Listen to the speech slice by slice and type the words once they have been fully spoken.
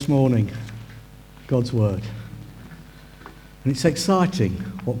morning, God's Word. And it's exciting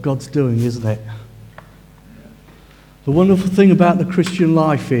what God's doing, isn't it? The wonderful thing about the Christian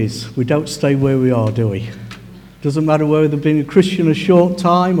life is we don't stay where we are, do we? Doesn't matter whether we've been a Christian a short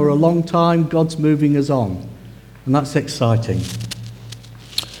time or a long time, God's moving us on. And that's exciting.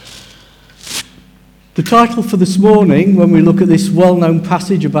 The title for this morning, when we look at this well-known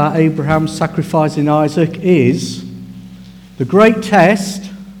passage about Abraham sacrificing Isaac, is The Great Test,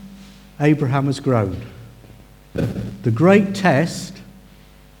 Abraham Has Grown. The Great Test,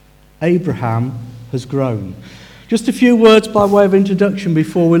 Abraham Has Grown. Just a few words by way of introduction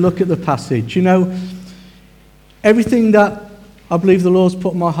before we look at the passage. You know, everything that I believe the Lord's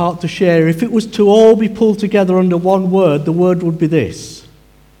put in my heart to share, if it was to all be pulled together under one word, the word would be this: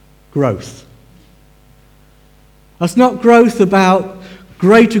 growth. That's not growth about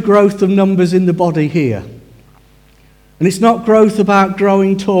greater growth of numbers in the body here. And it's not growth about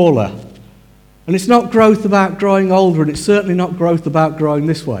growing taller. And it's not growth about growing older, and it's certainly not growth about growing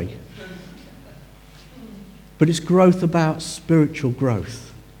this way. But it's growth about spiritual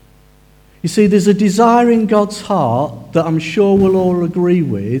growth. You see, there's a desire in God's heart that I'm sure we'll all agree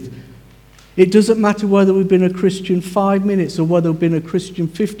with. It doesn't matter whether we've been a Christian 5 minutes or whether we've been a Christian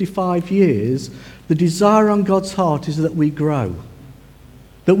 55 years. The desire on God's heart is that we grow,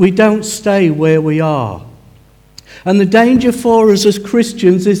 that we don't stay where we are. And the danger for us as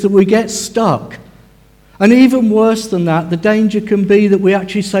Christians is that we get stuck. And even worse than that, the danger can be that we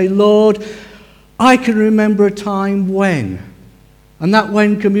actually say, Lord, I can remember a time when. And that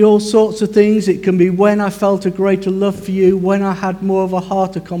when can be all sorts of things. It can be when I felt a greater love for you, when I had more of a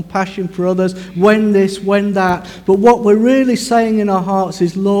heart of compassion for others, when this, when that. But what we're really saying in our hearts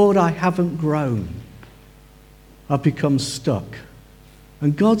is, Lord, I haven't grown. I've become stuck.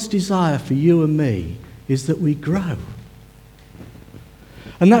 And God's desire for you and me is that we grow.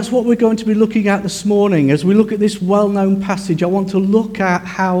 And that's what we're going to be looking at this morning. As we look at this well-known passage, I want to look at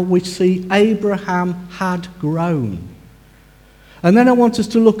how we see Abraham had grown. And then I want us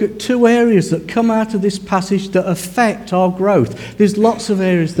to look at two areas that come out of this passage that affect our growth. There's lots of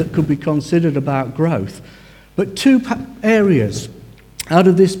areas that could be considered about growth, but two areas out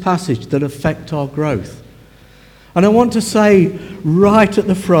of this passage that affect our growth. And I want to say right at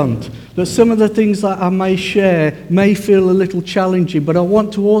the front that some of the things that I may share may feel a little challenging, but I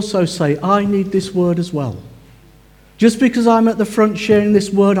want to also say I need this word as well. Just because I'm at the front sharing this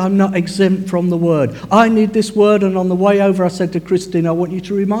word, I'm not exempt from the word. I need this word, and on the way over I said to Christine, I want you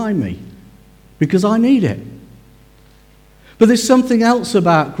to remind me, because I need it. But there's something else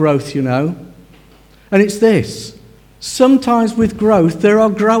about growth, you know, and it's this. Sometimes with growth there are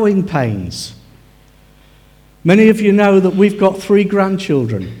growing pains. Many of you know that we've got 3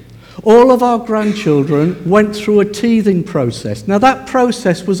 grandchildren. All of our grandchildren went through a teething process. Now that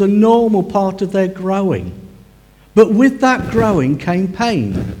process was a normal part of their growing. But with that growing came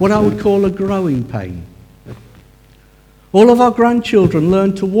pain, what I would call a growing pain. All of our grandchildren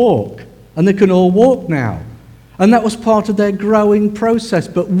learned to walk, and they can all walk now. And that was part of their growing process.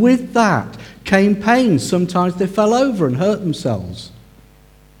 But with that came pain. Sometimes they fell over and hurt themselves.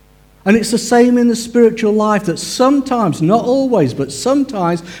 And it's the same in the spiritual life, that sometimes, not always, but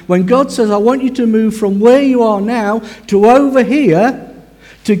sometimes, when God says, I want you to move from where you are now to over here,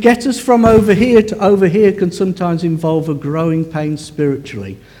 to get us from over here to over here can sometimes involve a growing pain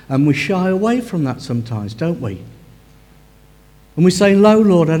spiritually. And we shy away from that sometimes, don't we? And we say, no,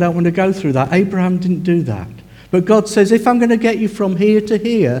 Lord, I don't want to go through that. Abraham didn't do that. But God says, if I'm going to get you from here to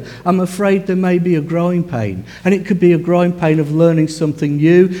here, I'm afraid there may be a growing pain. And it could be a growing pain of learning something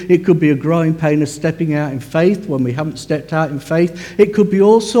new. It could be a growing pain of stepping out in faith when we haven't stepped out in faith. It could be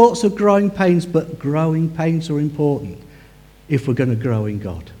all sorts of growing pains, but growing pains are important if we're going to grow in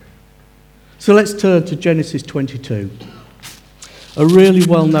God. So let's turn to Genesis 22, a really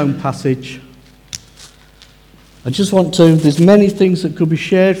well-known passage. I just want to, there's many things that could be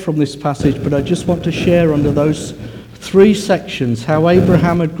shared from this passage, but I just want to share under those 3 sections how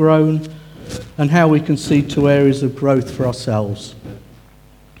Abraham had grown and how we can see 2 areas of growth for ourselves.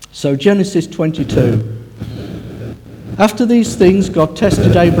 So Genesis 22. After these things, God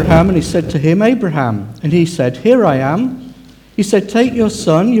tested Abraham, and he said to him, Abraham, and he said, Here I am. He said, Take your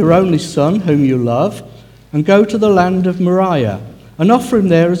son, your only son, whom you love, and go to the land of Moriah, and offer him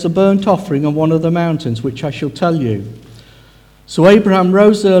there as a burnt offering on one of the mountains, which I shall tell you. So Abraham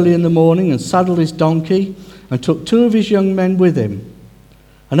rose early in the morning and saddled his donkey, and took 2 of his young men with him,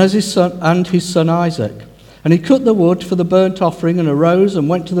 and his son Isaac. And he cut the wood for the burnt offering, and arose and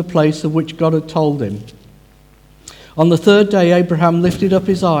went to the place of which God had told him. On the 3rd day Abraham lifted up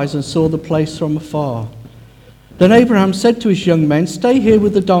his eyes and saw the place from afar. Then Abraham said to his young men, "Stay here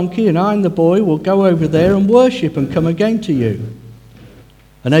with the donkey, and I and the boy will go over there and worship and come again to you."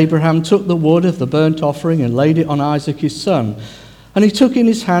 And Abraham took the wood of the burnt offering and laid it on Isaac his son. And he took in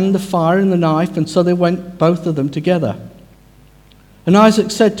his hand the fire and the knife, and so they went both of them together. And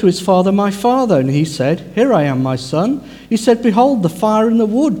Isaac said to his father, "My father." And he said, "Here I am, my son." He said, "Behold, the fire and the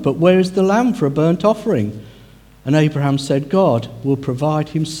wood, but where is the lamb for a burnt offering?" And Abraham said, "God will provide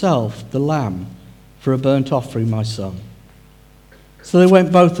himself the lamb for a burnt offering, my son." So they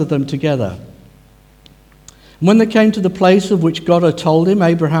went both of them together. And when they came to the place of which God had told him,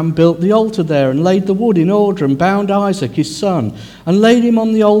 Abraham built the altar there and laid the wood in order and bound Isaac his son and laid him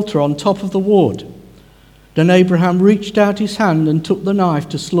on the altar on top of the wood. Then Abraham reached out his hand and took the knife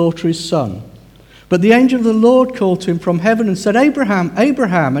to slaughter his son. But the angel of the Lord called to him from heaven and said, "Abraham,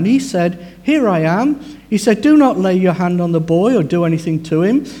 Abraham." And he said, "Here I am." He said, "Do not lay your hand on the boy or do anything to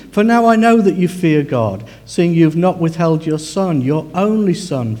him, for now I know that you fear God, seeing you have not withheld your son, your only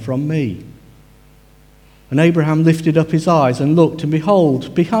son, from me." And Abraham lifted up his eyes and looked, and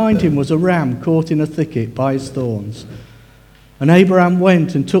behold, behind him was a ram caught in a thicket by his thorns. And Abraham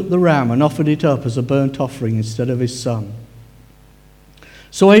went and took the ram and offered it up as a burnt offering instead of his son.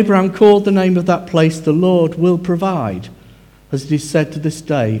 So Abraham called the name of that place, "The Lord will provide," as it is said to this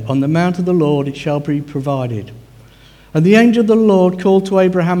day, "On the mount of the Lord it shall be provided." And the angel of the Lord called to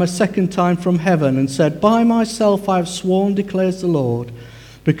Abraham a second time from heaven and said, "By myself I have sworn, declares the Lord,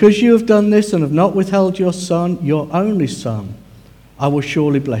 because you have done this and have not withheld your son, your only son, I will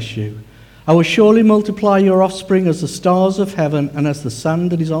surely bless you. I will surely multiply your offspring as the stars of heaven and as the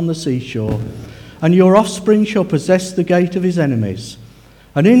sand that is on the seashore. And your offspring shall possess the gate of his enemies.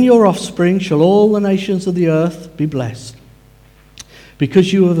 And in your offspring shall all the nations of the earth be blessed,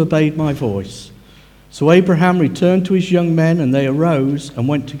 because you have obeyed my voice." So Abraham returned to his young men, and they arose and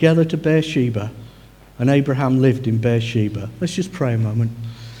went together to Beersheba. And Abraham lived in Beersheba. Let's just pray a moment.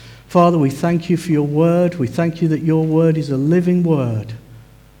 Father, we thank you for your word. We thank you that your word is a living word,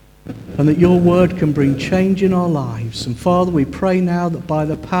 and that your word can bring change in our lives. And Father, we pray now that by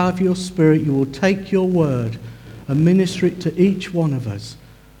the power of your Spirit, you will take your word and minister it to each one of us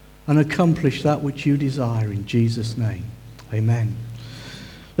and accomplish that which you desire in Jesus' name. Amen.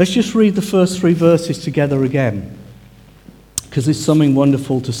 Let's just read the first 3 verses together again, because there's something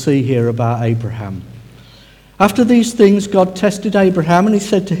wonderful to see here about Abraham. After these things, God tested Abraham, and he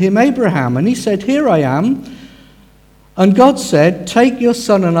said to him, "Abraham." And he said, "Here I am." And God said, "Take your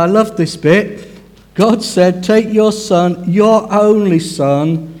son," and I love this bit. God said, "Take your son, your only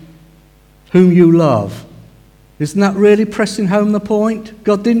son, whom you love." Isn't that really pressing home the point?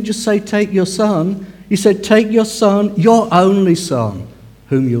 God didn't just say, "Take your son." He said, "Take your son, your only son,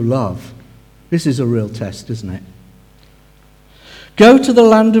 whom you love." This is a real test, isn't it? "Go to the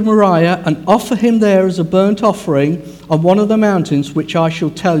land of Moriah and offer him there as a burnt offering on one of the mountains which I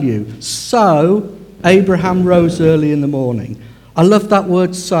shall tell you." So Abraham rose early in the morning. I love that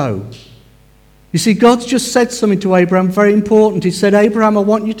word, "so." You see, God's just said something to Abraham very important. He said, "Abraham, I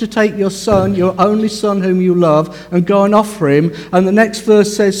want you to take your son, your only son whom you love, and go and offer him." And the next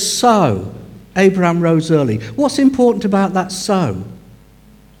verse says, "So Abraham rose early." What's important about that "so"?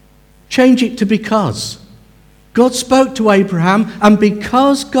 Change it to "because." God spoke to Abraham, and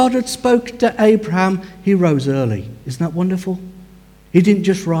because God had spoken to Abraham, he rose early. Isn't that wonderful? He didn't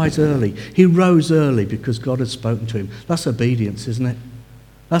just rise early. He rose early because God had spoken to him. That's obedience, isn't it?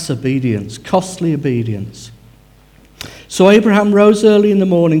 That's obedience, costly obedience. So Abraham rose early in the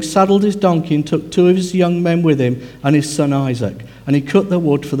morning, saddled his donkey, and took 2 of his young men with him and his son Isaac. And he cut the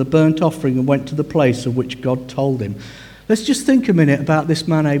wood for the burnt offering and went to the place of which God told him. Let's just think a minute about this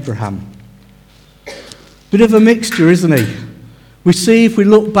man Abraham. Bit of a mixture, isn't he? We see, if we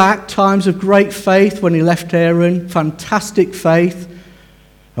look back, times of great faith when he left Haran, fantastic faith.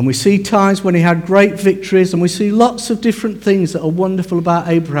 And we see times when he had great victories, and we see lots of different things that are wonderful about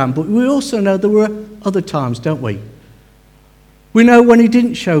Abraham. But we also know there were other times, don't we? We know when he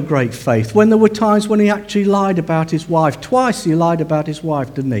didn't show great faith, when there were times when he actually lied about his wife. Twice he lied about his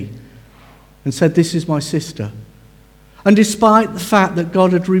wife, didn't he? And said, "This is my sister." And despite the fact that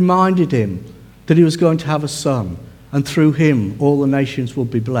God had reminded him that he was going to have a son, and through him all the nations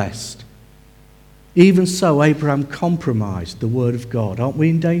would be blessed, even so, Abraham compromised the word of God. Aren't we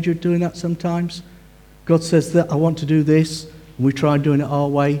in danger of doing that sometimes? God says that I want to do this, and we try doing it our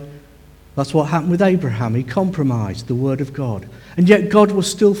way. That's what happened with Abraham. He compromised the word of God. And yet God was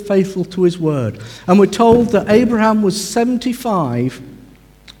still faithful to his word. And we're told that Abraham was 75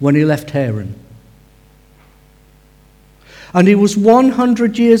 when he left Haran. And he was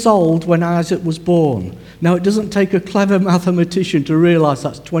 100 years old when Isaac was born. Now, it doesn't take a clever mathematician to realize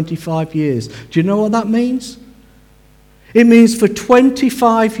that's 25 years. Do you know what that means? It means for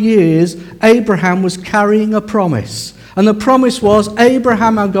 25 years, Abraham was carrying a promise. And the promise was,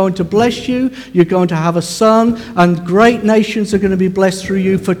 Abraham, I'm going to bless you, you're going to have a son, and great nations are going to be blessed through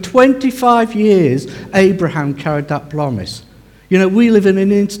you. For 25 years, Abraham carried that promise. You know, we live in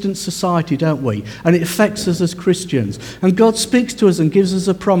an instant society, don't we? And it affects us as Christians. And God speaks to us and gives us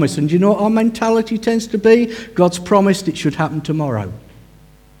a promise. And do you know what our mentality tends to be? God's promised it should happen tomorrow.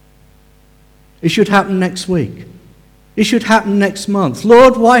 It should happen next week. It should happen next month.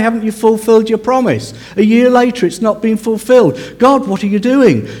 Lord, why haven't you fulfilled your promise? A year later, it's not been fulfilled. God, what are you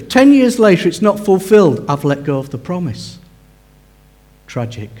doing? 10 years later, it's not fulfilled. I've let go of the promise.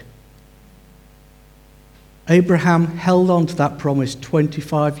 Tragic. Abraham held on to that promise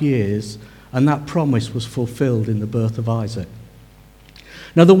 25 years, and that promise was fulfilled in the birth of Isaac.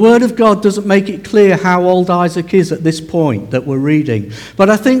 Now, the Word of God doesn't make it clear how old Isaac is at this point that we're reading, but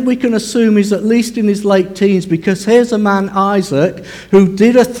I think we can assume he's at least in his late teens, because here's a man, Isaac, who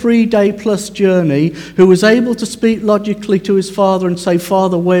did a 3-day plus journey, who was able to speak logically to his father and say,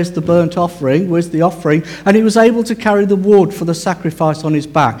 Father, where's the burnt offering? Where's the offering? And he was able to carry the wood for the sacrifice on his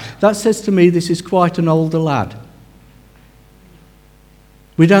back. That says to me this is quite an older lad.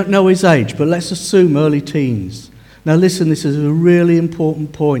 We don't know his age, but let's assume early teens. Now listen, this is a really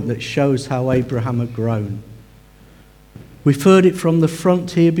important point that shows how Abraham had grown. We've heard it from the front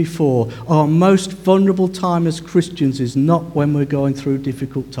here before. Our most vulnerable time as Christians is not when we're going through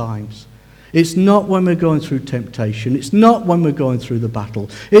difficult times. It's not when we're going through temptation. It's not when we're going through the battle.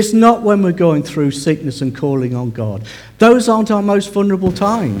 It's not when we're going through sickness and calling on God. Those aren't our most vulnerable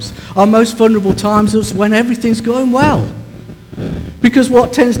times. Our most vulnerable times is when everything's going well. Because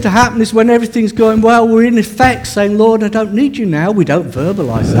what tends to happen is when everything's going well, we're in effect saying, Lord, I don't need you now. We don't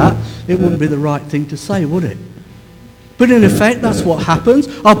verbalise that. It wouldn't be the right thing to say, would it? But in effect, that's what happens.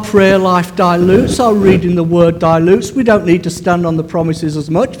 Our prayer life dilutes. Our reading the Word dilutes. We don't need to stand on the promises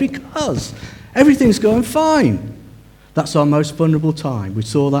as much because everything's going fine. That's our most vulnerable time. We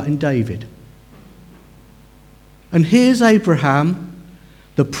saw that in David. And here's Abraham.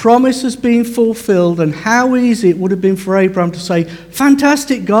 The promise has been fulfilled, and how easy it would have been for Abraham to say,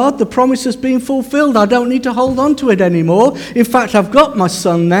 fantastic, God, the promise has been fulfilled. I don't need to hold on to it anymore. In fact, I've got my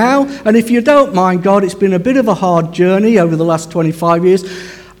son now, and if you don't mind, God, it's been a bit of a hard journey over the last 25 years.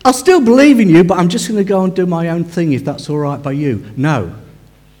 I'll still believe in you, but I'm just going to go and do my own thing if that's all right by you. No.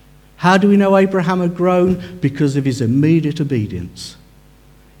 How do we know Abraham had grown? Because of his immediate obedience.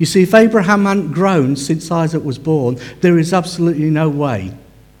 You see, if Abraham hadn't grown since Isaac was born, there is absolutely no way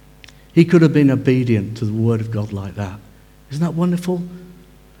he could have been obedient to the Word of God like that. Isn't that wonderful?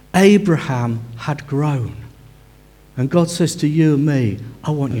 Abraham had grown. And God says to you and me,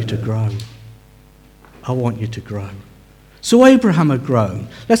 I want you to grow. I want you to grow. So Abraham had grown.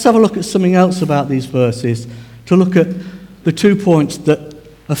 Let's have a look at something else about these verses to look at the 2 points that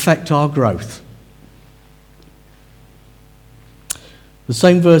affect our growth. The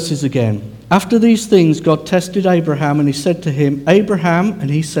same verses again. After these things, God tested Abraham, and he said to him, Abraham, and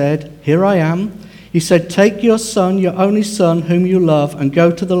he said, Here I am. He said, Take your son, your only son, whom you love, and go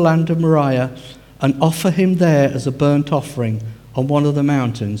to the land of Moriah, and offer him there as a burnt offering on one of the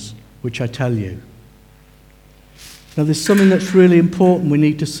mountains, which I tell you. Now, there's something that's really important we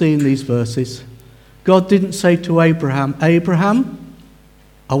need to see in these verses. God didn't say to Abraham, Abraham,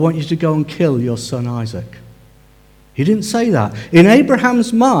 I want you to go and kill your son Isaac. He didn't say that. In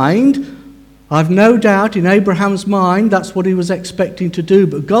Abraham's mind, I've no doubt in Abraham's mind that's what he was expecting to do.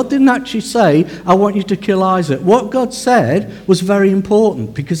 But God didn't actually say, I want you to kill Isaac. What God said was very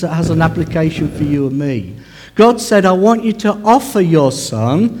important because it has an application for you and me. God said, I want you to offer your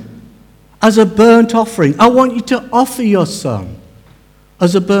son as a burnt offering. I want you to offer your son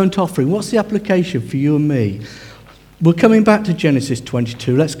as a burnt offering. What's the application for you and me? We're coming back to Genesis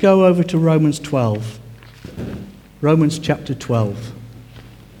 22. Let's go over to Romans 12. Romans chapter 12.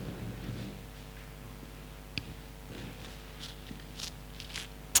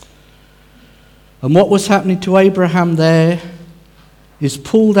 And what was happening to Abraham there is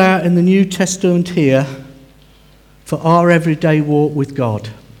pulled out in the New Testament here for our everyday walk with God.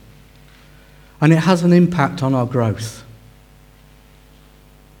 And it has an impact on our growth.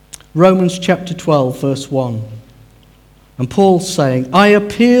 Romans chapter 12, verse 1. And Paul's saying, I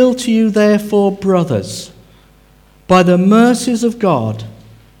appeal to you therefore, brothers, by the mercies of God,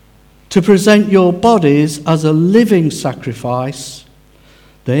 to present your bodies as a living sacrifice.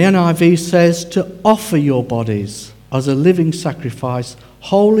 The NIV says to offer your bodies as a living sacrifice,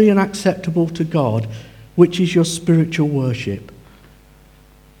 holy and acceptable to God, which is your spiritual worship.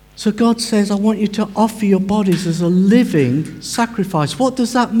 So God says, I want you to offer your bodies as a living sacrifice. What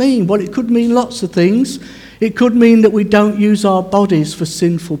does that mean? Well, it could mean lots of things. It could mean that we don't use our bodies for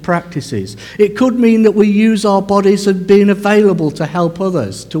sinful practices. It could mean that we use our bodies as being available to help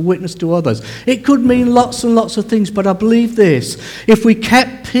others, to witness to others. It could mean lots and lots of things, but I believe this. If we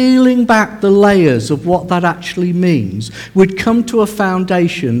kept peeling back the layers of what that actually means, we'd come to a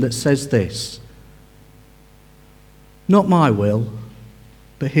foundation that says this: not my will,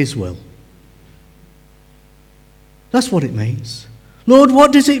 but his will. That's what it means. Lord,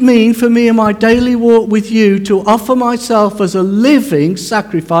 what does it mean for me in my daily walk with you to offer myself as a living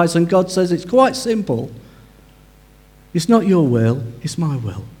sacrifice? And God says it's quite simple. It's not your will, it's my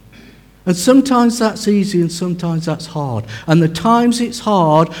will. And sometimes that's easy and sometimes that's hard. And the times it's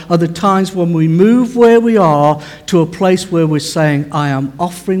hard are the times when we move where we are to a place where we're saying, I am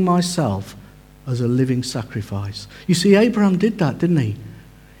offering myself as a living sacrifice. You see, Abraham did that, didn't he?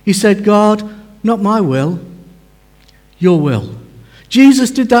 He said, God, not my will, your will.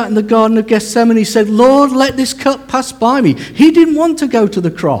 Jesus did that in the Garden of Gethsemane. He said, Lord, let this cup pass by me. He didn't want to go to the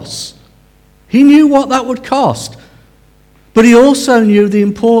cross. He knew what that would cost. But he also knew the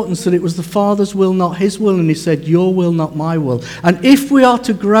importance that it was the Father's will, not his will. And he said, your will, not my will. And if we are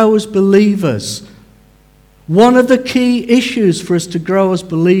to grow as believers, one of the key issues for us to grow as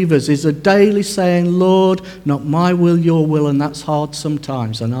believers is a daily saying, Lord, not my will, your will. And that's hard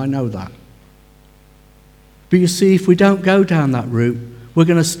sometimes, and I know that. But you see, if we don't go down that route, we're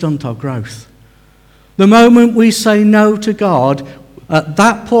going to stunt our growth. The moment we say no to God, at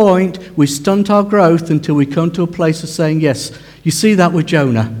that point, we stunt our growth until we come to a place of saying yes. You see that with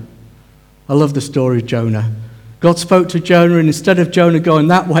Jonah. I love the story of Jonah. God spoke to Jonah, and instead of Jonah going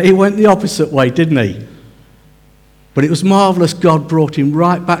that way, he went the opposite way, didn't he? But it was marvelous. God brought him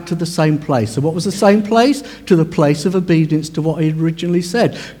right back to the same place. So what was the same place? To the place of obedience to what he had originally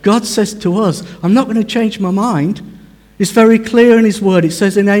said. God says to us, I'm not going to change my mind. It's very clear in his word. It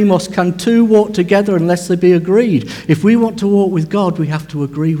says in Amos, can two walk together unless they be agreed? If we want to walk with God, we have to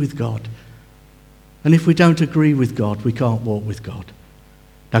agree with God. And if we don't agree with God, we can't walk with God.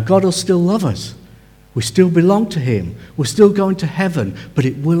 Now, God will still love us. We still belong to him. We're still going to heaven, but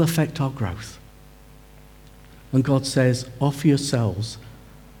it will affect our growth. And God says, offer yourselves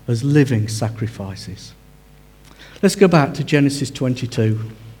as living sacrifices. Let's go back to Genesis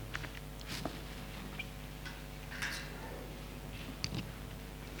 22.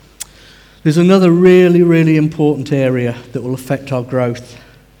 There's another really, really important area that will affect our growth.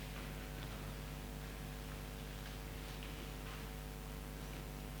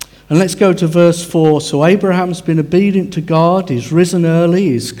 And let's go to verse 4. So Abraham's been obedient to God. He's risen early.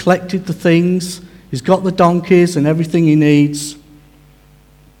 He's collected the things. He's got the donkeys and everything he needs.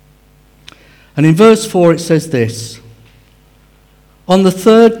 And in verse 4 it says this: on the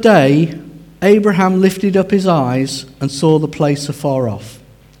third day, Abraham lifted up his eyes and saw the place afar off.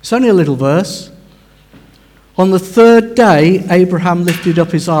 It's only a little verse. On the third day, Abraham lifted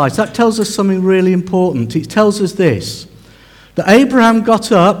up his eyes. That tells us something really important. It tells us this: that Abraham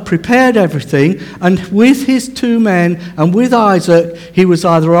got up, prepared everything, and with his two men and with Isaac, he was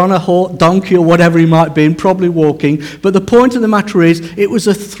either on a donkey or whatever he might be, probably walking. But the point of the matter is, it was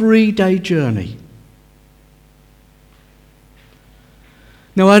a 3-day journey.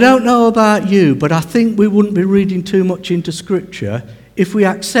 Now, I don't know about you, but I think we wouldn't be reading too much into Scripture if we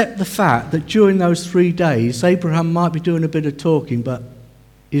accept the fact that during those 3 days, Abraham might be doing a bit of talking, but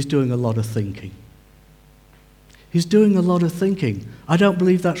he's doing a lot of thinking. He's doing a lot of thinking. I don't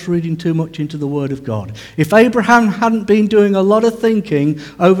believe that's reading too much into the Word of God. If Abraham hadn't been doing a lot of thinking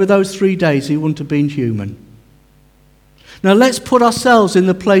over those 3 days, he wouldn't have been human. Now let's put ourselves in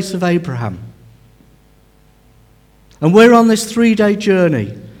the place of Abraham. And we're on this 3-day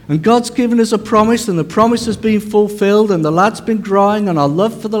journey. And God's given us a promise, and the promise has been fulfilled, and the lad's been growing, and our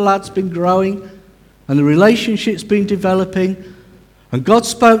love for the lad's been growing, and the relationship's been developing. And God's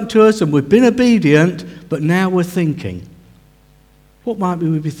spoken to us, and we've been obedient, but now we're thinking. What might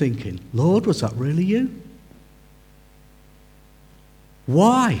we be thinking? Lord, was that really you?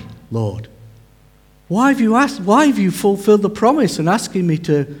 Why, Lord? Why have you fulfilled the promise and asking me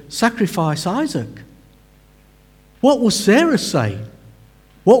to sacrifice Isaac? What will Sarah say?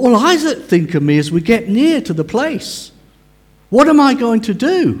 What will Isaac think of me as we get near to the place? What am I going to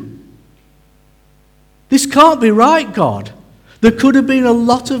do? This can't be right, God. There could have been a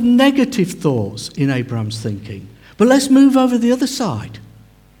lot of negative thoughts in Abraham's thinking. But let's move over the other side.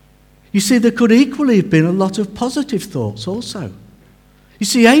 You see, there could equally have been a lot of positive thoughts also. You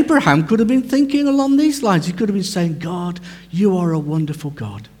see, Abraham could have been thinking along these lines. He could have been saying, God, you are a wonderful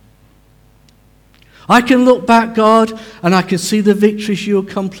God. I can look back, God, and I can see the victories you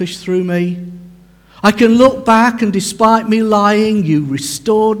accomplished through me. I can look back, and despite me lying, you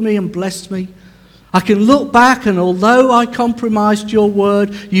restored me and blessed me. I can look back, and although I compromised your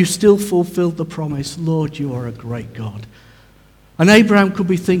word, you still fulfilled the promise. Lord, you are a great God. And Abraham could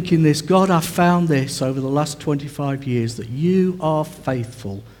be thinking this: God, I've found this over the last 25 years, that you are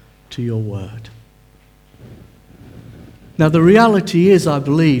faithful to your word. Now, the reality is, I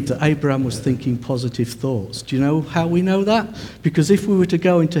believe, that Abraham was thinking positive thoughts. Do you know how we know that? Because if we were to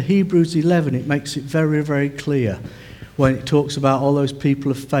go into Hebrews 11, it makes it very, very clear when it talks about all those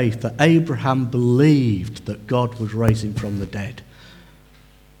people of faith that Abraham believed that God would raise him from the dead.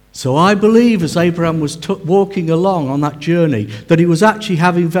 So I believe as Abraham was walking along on that journey that he was actually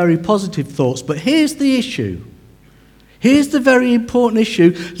having very positive thoughts. But here's the issue. Here's the very important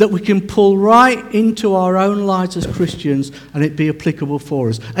issue that we can pull right into our own lives as Christians and it be applicable for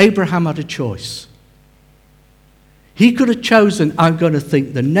us. Abraham had a choice. He could have chosen, I'm going to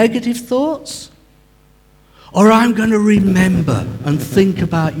think the negative thoughts, or I'm going to remember and think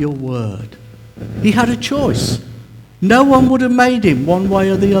about your word. He had a choice. No one would have made him one way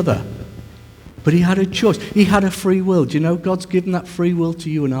or the other. But he had a choice. He had a free will. Do you know God's given that free will to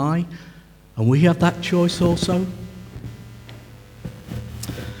you and I? And we have that choice also.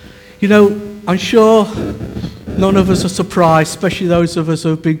 You know, I'm sure none of us are surprised, especially those of us who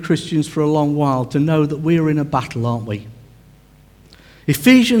have been Christians for a long while, to know that we're in a battle, aren't we?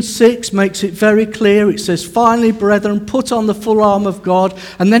 Ephesians 6 makes it very clear. It says, finally, brethren, put on the full armour of God.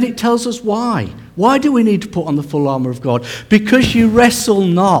 And then it tells us why. Why do we need to put on the full armour of God? Because you wrestle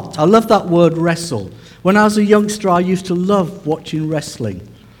not. I love that word, wrestle. When I was a youngster, I used to love watching wrestling.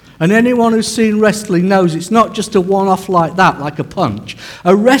 And anyone who's seen wrestling knows it's not just a one-off like that, like a punch.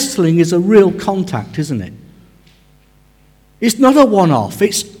 A wrestling is a real contact, isn't it? It's not a one-off.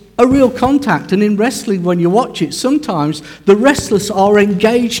 It's a real contact. And in wrestling, when you watch it, sometimes the wrestlers are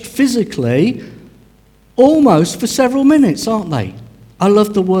engaged physically almost for several minutes, aren't they? I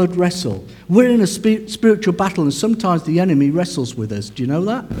love the word wrestle. We're in a spiritual battle, and sometimes the enemy wrestles with us. Do you know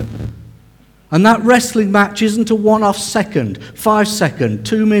that? And that wrestling match isn't a one-off second, 5 seconds,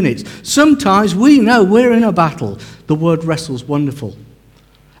 2 minutes. Sometimes we know we're in a battle. The word wrestle's wonderful.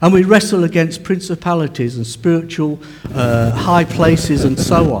 And we wrestle against principalities and spiritual high places and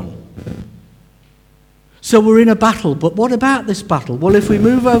so on. So we're in a battle. But what about this battle? Well, if we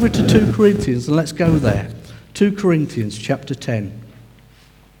move over to 2 Corinthians, and let's go there. 2 Corinthians chapter 10.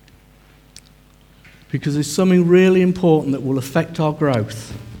 Because there's something really important that will affect our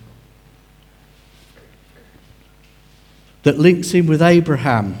growth, that links in with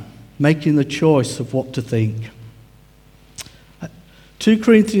Abraham making the choice of what to think. 2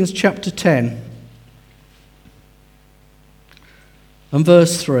 Corinthians chapter 10 and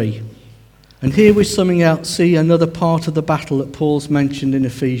verse 3. And here we see another part of the battle that Paul's mentioned in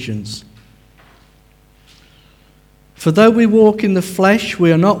Ephesians. For though we walk in the flesh,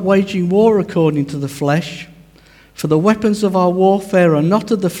 we are not waging war according to the flesh. For the weapons of our warfare are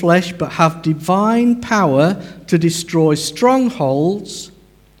not of the flesh, but have divine power to destroy strongholds.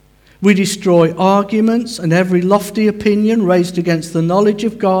 We destroy arguments and every lofty opinion raised against the knowledge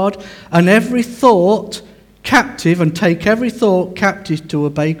of God, and every thought captive, and take every thought captive to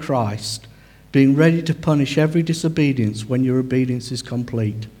obey Christ, being ready to punish every disobedience when your obedience is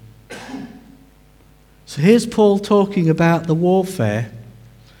complete. So here's Paul talking about the warfare.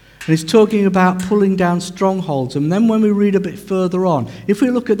 And he's talking about pulling down strongholds. And then when we read a bit further on, if we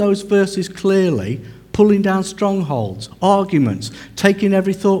look at those verses clearly, pulling down strongholds, arguments, taking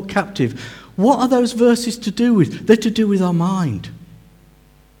every thought captive, what are those verses to do with? They're to do with our mind.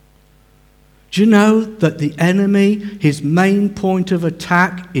 Do you know that the enemy, his main point of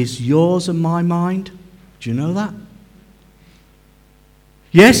attack is yours and my mind? Do you know that?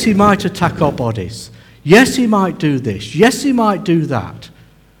 Yes, he might attack our bodies. Yes, he might do this. Yes, he might do that.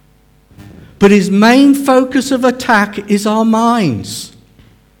 But his main focus of attack is our minds.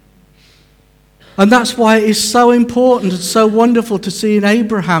 And that's why it is so important and so wonderful to see in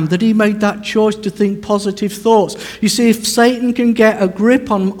Abraham that he made that choice to think positive thoughts. You see, if Satan can get a grip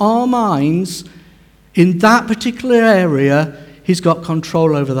on our minds in that particular area, he's got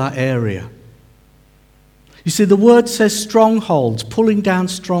control over that area. You see, the word says strongholds, pulling down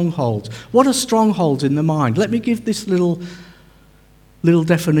strongholds. What are strongholds in the mind? Let me give this little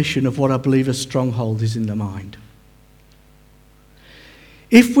definition of what I believe a stronghold is in the mind.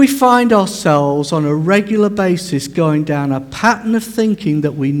 If we find ourselves on a regular basis going down a pattern of thinking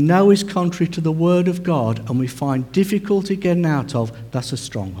that we know is contrary to the Word of God and we find difficulty getting out of, that's a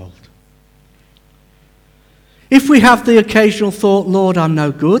stronghold. If we have the occasional thought, Lord, I'm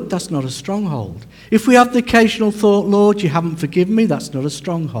no good, that's not a stronghold. If we have the occasional thought, Lord, you haven't forgiven me, that's not a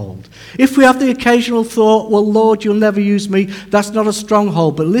stronghold. If we have the occasional thought, well, Lord, you'll never use me, that's not a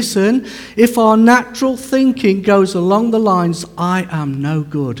stronghold. But listen, if our natural thinking goes along the lines, I am no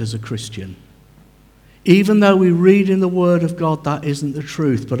good as a Christian, even though we read in the Word of God that isn't the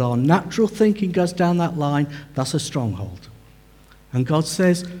truth, but our natural thinking goes down that line, that's a stronghold. And God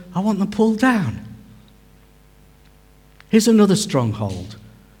says, I want them pulled down. Here's another stronghold.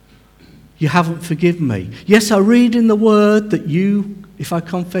 You haven't forgiven me. Yes, I read in the Word that you, if I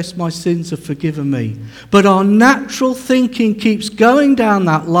confess my sins, have forgiven me. But our natural thinking keeps going down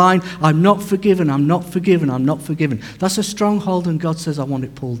that line. I'm not forgiven, I'm not forgiven, I'm not forgiven. That's a stronghold, and God says, I want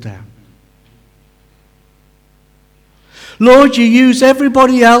it pulled down. Lord, you use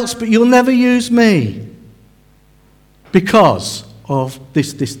everybody else, but you'll never use me because of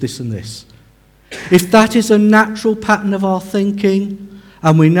this, and this. If that is a natural pattern of our thinking,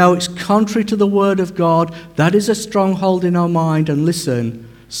 and we know it's contrary to the Word of God, that is a stronghold in our mind. And listen,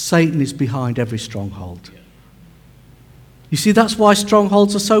 Satan is behind every stronghold. You see, that's why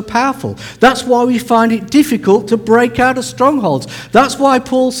strongholds are so powerful. That's why we find it difficult to break out of strongholds. That's why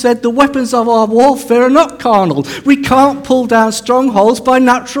Paul said the weapons of our warfare are not carnal. We can't pull down strongholds by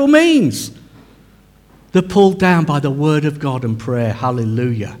natural means. They're pulled down by the Word of God and prayer.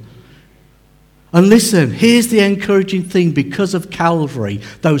 Hallelujah. And listen, here's the encouraging thing. Because of Calvary,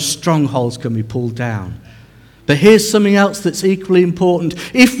 those strongholds can be pulled down. But here's something else that's equally important.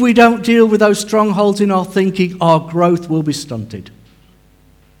 If we don't deal with those strongholds in our thinking, our growth will be stunted.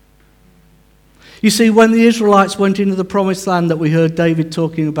 You see, when the Israelites went into the promised land that we heard David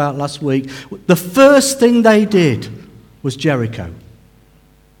talking about last week, the first thing they did was Jericho.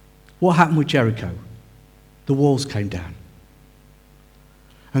 What happened with Jericho? The walls came down.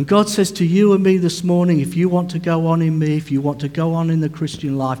 And God says to you and me this morning, if you want to go on in me, if you want to go on in the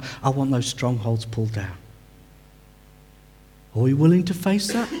Christian life, I want those strongholds pulled down. Are we willing to face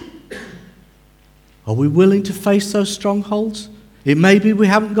that? Are we willing to face those strongholds? It may be we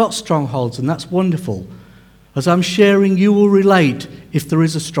haven't got strongholds, and that's wonderful. As I'm sharing, you will relate if there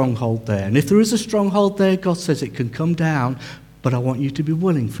is a stronghold there. And if there is a stronghold there, God says it can come down, but I want you to be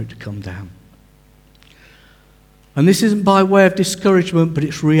willing for it to come down. And this isn't by way of discouragement, but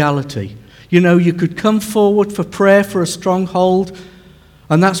it's reality. You know, you could come forward for prayer for a stronghold,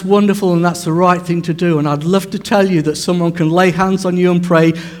 and that's wonderful, and that's the right thing to do. And I'd love to tell you that someone can lay hands on you and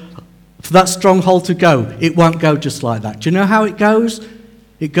pray for that stronghold to go. It won't go just like that. Do you know how it goes?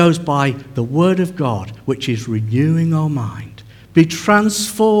 It goes by the Word of God, which is renewing our mind. Be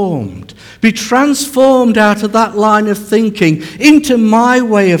transformed. Be transformed out of that line of thinking into my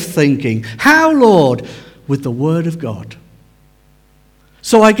way of thinking. How, Lord? With the Word of God.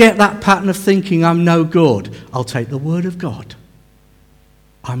 So I get that pattern of thinking, I'm no good. I'll take the Word of God.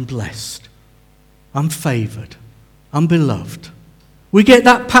 I'm blessed. I'm favoured. I'm beloved. We get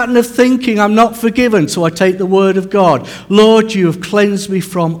that pattern of thinking, I'm not forgiven, so I take the Word of God. Lord, you have cleansed me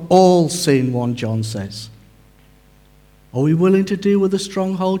from all sin, 1 John says. Are we willing to deal with the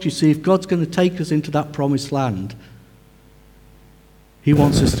stronghold? You see, if God's going to take us into that promised land, He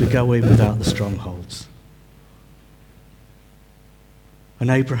wants us to go in without the strongholds. And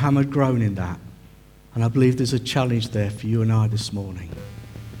Abraham had grown in that. And I believe there's a challenge there for you and I this morning.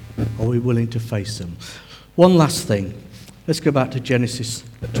 Are we willing to face them? One last thing. Let's go back to Genesis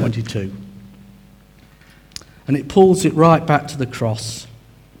 22. And it pulls it right back to the cross.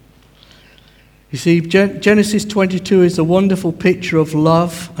 You see, Genesis 22 is a wonderful picture of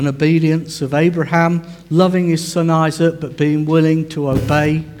love and obedience, of Abraham loving his son Isaac but being willing to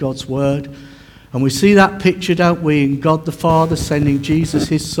obey God's word. And we see that picture, don't we, in God the Father sending Jesus,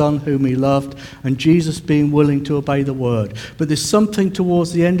 his Son, whom he loved, and Jesus being willing to obey the word. But there's something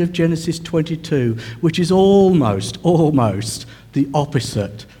towards the end of Genesis 22 which is almost the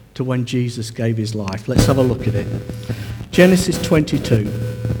opposite to when Jesus gave his life. Let's have a look at it. Genesis 22.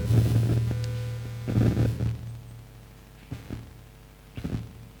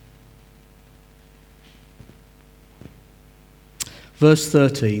 Verse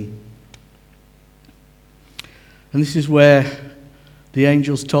 13. And this is where the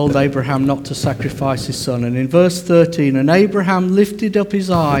angels told Abraham not to sacrifice his son. And in verse 13, and Abraham lifted up his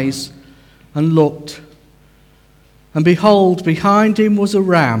eyes and looked, and behold, behind him was a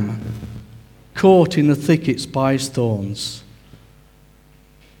ram caught in the thickets by his thorns.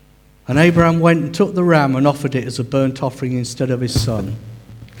 And Abraham went and took the ram and offered it as a burnt offering instead of his son.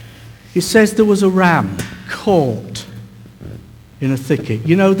 It says there was a ram caught in a thicket.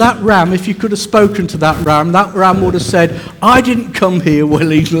 You know, that ram, if you could have spoken to that ram would have said, I didn't come here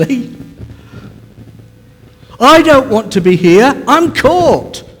willingly. I don't want to be here. I'm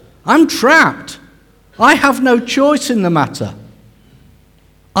caught. I'm trapped. I have no choice in the matter.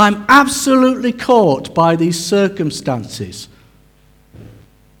 I'm absolutely caught by these circumstances.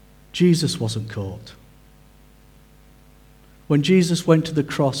 Jesus wasn't caught. When Jesus went to the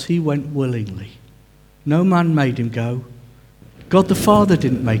cross, he went willingly. No man made him go. God the Father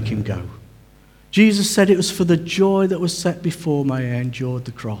didn't make him go. Jesus said it was for the joy that was set before me I endured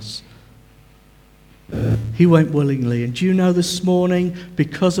the cross. He went willingly. And do you know this morning,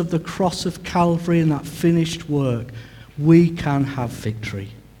 because of the cross of Calvary and that finished work, we can have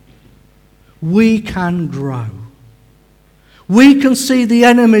victory. We can grow. We can see the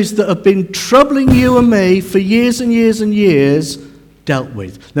enemies that have been troubling you and me for years and years and years dealt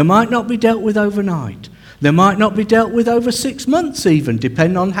with. They might not be dealt with overnight. They might not be dealt with over 6 months even,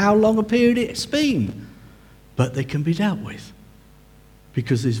 depending on how long a period it's been. But they can be dealt with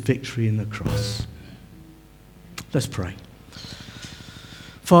because there's victory in the cross. Let's pray.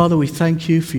 Father, we thank you for